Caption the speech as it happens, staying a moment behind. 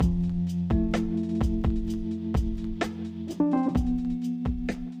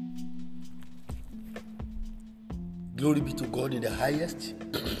Glory be to God in the highest.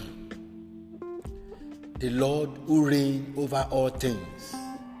 The Lord who reigns over all things,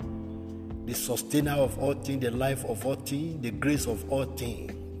 the sustainer of all things, the life of all things, the grace of all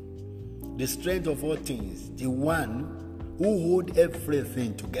things, the strength of all things, the one who holds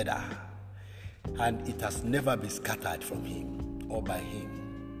everything together, and it has never been scattered from him or by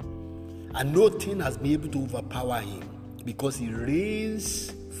him. And nothing has been able to overpower him because he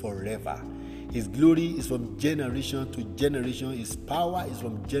reigns forever. His glory is from generation to generation. His power is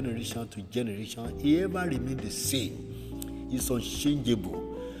from generation to generation. He ever remains the same. He's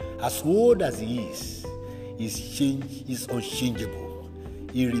unchangeable. As old as he is, his change is unchangeable.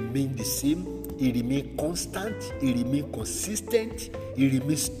 He remains the same. He remains constant. He remains consistent. He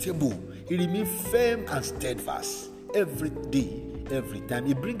remains stable. He remains firm and steadfast every day, every time.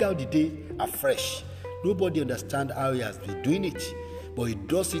 He brings out the day afresh. Nobody understands how he has been doing it, but he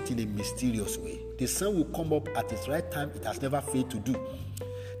does it in a mysterious way. The sun will come up at its right time. It has never failed to do.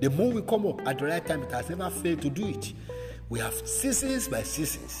 The moon will come up at the right time. It has never failed to do it. We have seasons by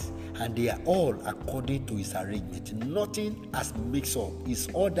seasons, and they are all according to his arrangement. Nothing has mixed up. His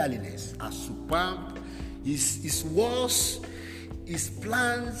orderliness are superb. His words, his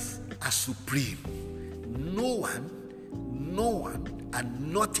plans are supreme. No one,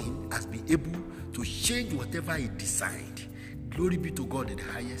 and nothing has been able to change whatever he designed. Glory be to God in the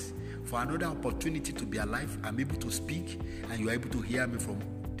highest for another opportunity to be alive. I'm able to speak, and you are able to hear me from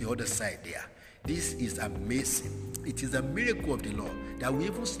the other side there. This is amazing. It is a miracle of the Lord that we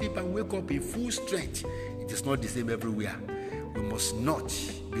even sleep and wake up in full strength. It is not the same everywhere. We must not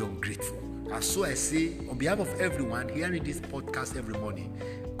be ungrateful. And so I say, on behalf of everyone hearing this podcast every morning,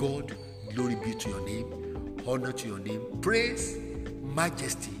 God, glory be to your name, honor to your name, praise,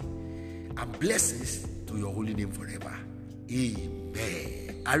 majesty, and blessings to your holy name forever.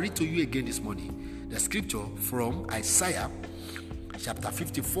 Amen. I read to you again this morning the scripture from Isaiah chapter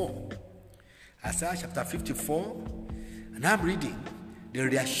 54. Isaiah chapter 54, and I'm reading the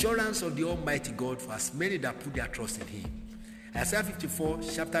reassurance of the Almighty God for as many that put their trust in him. Isaiah 54,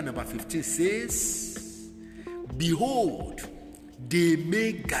 chapter number 15 says, "Behold, they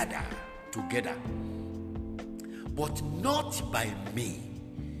may gather together, but not by me.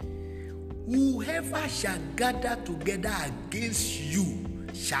 Whoever shall gather together against you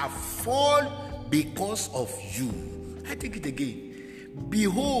shall fall because of you." I take it again.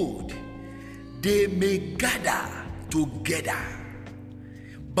 Behold, they may gather together,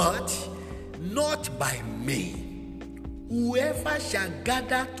 but not by me. Whoever shall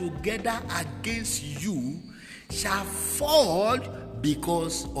gather together against you shall fall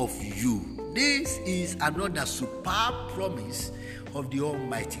because of you. This is another superb promise of the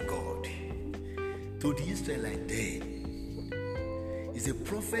Almighty God to the Israelites then. It's a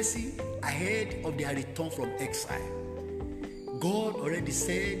prophecy ahead of their return from exile. God already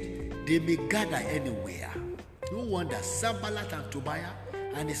said they may gather anywhere. No wonder Sanballat and Tobiah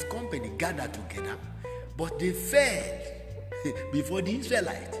and his company gathered together, but they failed before the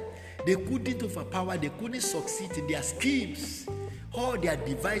Israelites. They couldn't overpower, they couldn't succeed in their schemes. All their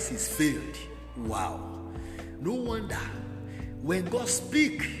devices failed. Wow. No wonder when God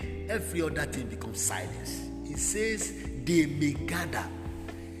speaks, every other thing becomes silence. It says they may gather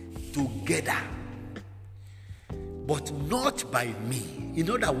together, but not by me. In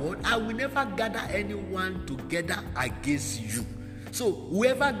other words, I will never gather anyone together against you. So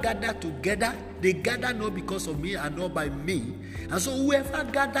whoever gather together, they gather not because of me and not by me. And so whoever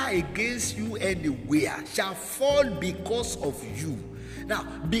gather against you anywhere shall fall because of you. Now,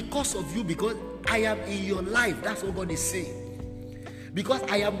 because of you, because I am in your life, that's what God is saying. Because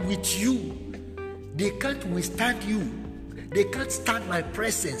I am with you, they can't withstand you. They can't stand my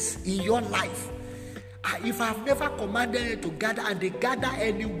presence in your life. If I have never commanded them to gather, and they gather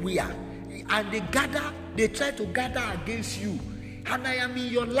anywhere, and they try to gather against you, and I am in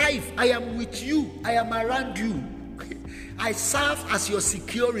your life, I am with you, I am around you, I serve as your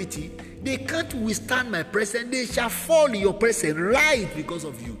security, they can't withstand my presence. They shall fall in your presence right because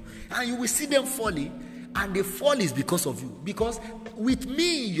of you. And you will see them falling, and the fall is because of you. Because with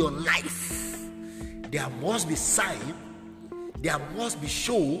me in your life, there must be sign, there must be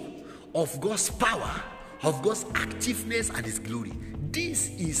show of God's power, of God's activeness and his glory. This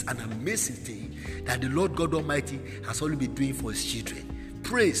is an amazing thing that the Lord God Almighty has already been doing for his children.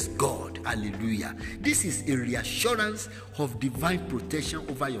 Praise God. Hallelujah. This is a reassurance of divine protection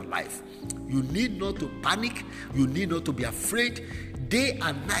over your life. You need not to panic. You need not to be afraid. Day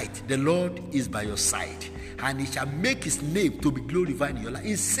and night, the Lord is by your side, and he shall make his name to be glorified in your life.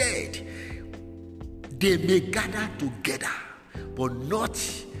 He said, they may gather together, but not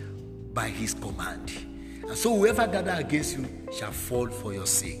by his command. And so whoever gather against you shall fall for your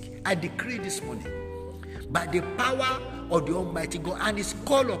sake. I decree this morning, by the power of the Almighty God and His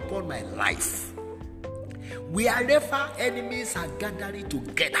call upon my life, wherever enemies are gathering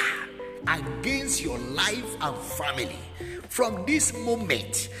together against your life and family, from this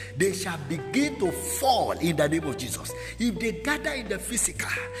moment, they shall begin to fall in the name of Jesus. If they gather in the physical,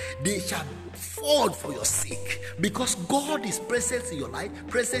 they shall fall for your sake, because God is present in your life,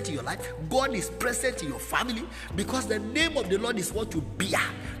 God is present in your family, because the name of the Lord is what you bear,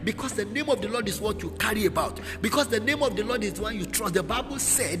 because the name of the Lord is what you carry about, because the name of the Lord is the one you trust. The Bible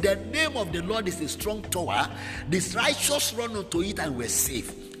said the name of the Lord is a strong tower, the righteous run unto it and were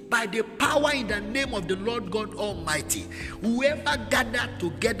safe. By the power in the name of the Lord God Almighty, whoever gathered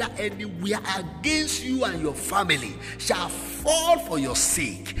together anywhere against you and your family shall fall for your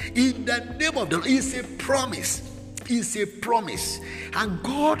sake. In the name of the Lord, it's a promise. It's a promise, and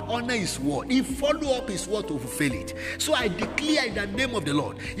God honor His word. He follow up His word to fulfill it. So I declare in the name of the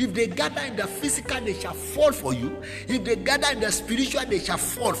Lord, if they gather in the physical, they shall fall for you. If they gather in the spiritual, they shall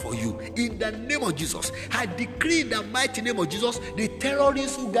fall for you. In the name of Jesus, I decree in the mighty name of Jesus, the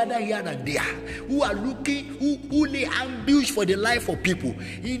terrorists who gather here and there, who are looking, who lay ambush for the life of people,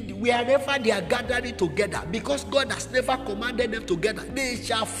 wherever they are gathering together, because God has never commanded them together, they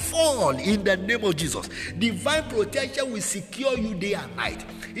shall fall in the name of Jesus. Divine protection will secure you day and night.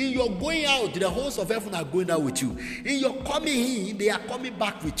 In your going out, the hosts of heaven are going out with you. In your coming in, they are coming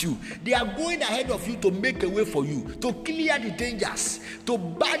back with you. They are going ahead of you to make a way for you, to clear the dangers, to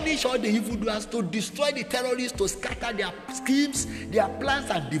banish all the evildoers, to destroy the terrorists, to scatter their schemes, their plans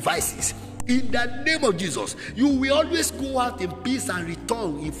and devices. In the name of Jesus, you will always go out in peace and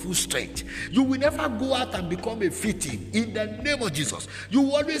return in full strength. You will never go out and become a victim. In the name of Jesus, you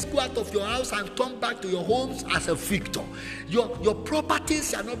will always go out of your house and turn back to your homes as a victor. Your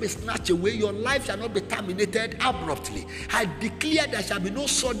properties shall not be snatched away. Your life shall not be terminated abruptly. I declare there shall be no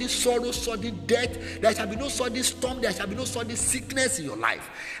sudden sorrow, sudden death. There shall be no sudden storm. There shall be no sudden sickness in your life.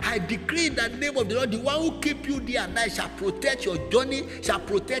 I decree in the name of the Lord, the one who keep you day and night shall protect your journey, shall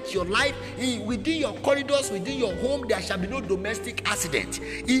protect your life. Within your corridors, within your home, there shall be no domestic accident.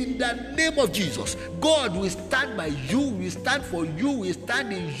 In the name of Jesus, God will stand by you, will stand for you, will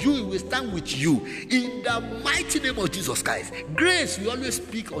stand in you, will stand with you. In the mighty name of Jesus Christ, grace will always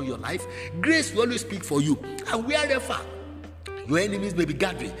speak on your life. Grace will always speak for you. And wherever your enemies may be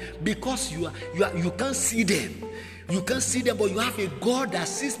gathering, because you can't see them. You can't see them, but you have a God that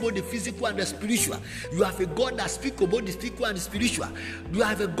sees both the physical and the spiritual. You have a God that speaks about the physical and the spiritual. You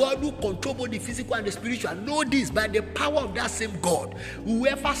have a God who controls both the physical and the spiritual. Know this, by the power of that same God,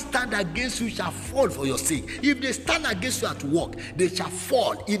 whoever stand against you shall fall for your sake. If they stand against you at work, they shall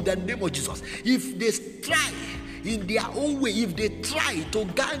fall in the name of Jesus. If they strike in their own way, if they try to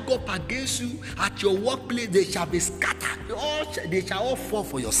gang up against you at your workplace, they shall be scattered. They shall all fall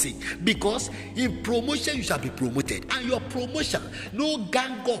for your sake. Because in promotion you shall be promoted, and your promotion, no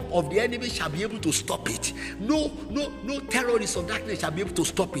gang up of the enemy shall be able to stop it. No terrorists of darkness shall be able to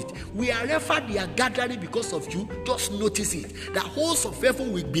stop it. Wherever they are gathering because of you, just notice it. The hosts of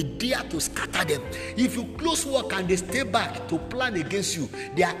heaven will be there to scatter them. If you close work and they stay back to plan against you,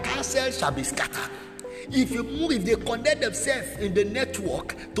 their counsel shall be scattered. If you move, if they connect themselves in the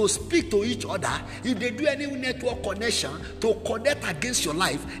network to speak to each other, if they do any network connection to connect against your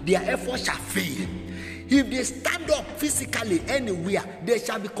life, their efforts shall fail. If they stand up physically anywhere, there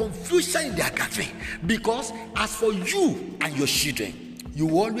shall be confusion in their gathering. Because as for you and your children, you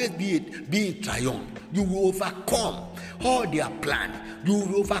will always be in triumph. You will overcome all their plans. You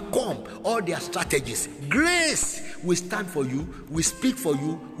will overcome all their strategies. Grace will stand for you, will speak for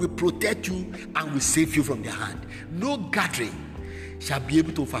you, will protect you, and will save you from their hand. No gathering shall be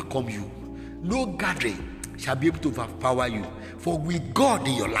able to overcome you. No gathering shall be able to overpower you. For with God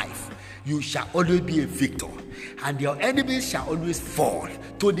in your life, you shall always be a victor, and your enemies shall always fall,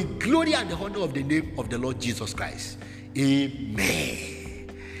 to the glory and the honor of the name of the Lord Jesus Christ. Amen.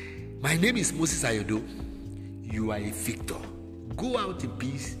 My name is Moses Ayodo. You are a victor. Go out in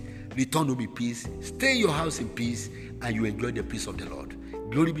peace, return home in peace, stay in your house in peace, and you enjoy the peace of the Lord.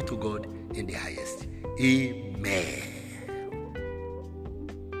 Glory be to God in the highest. Amen.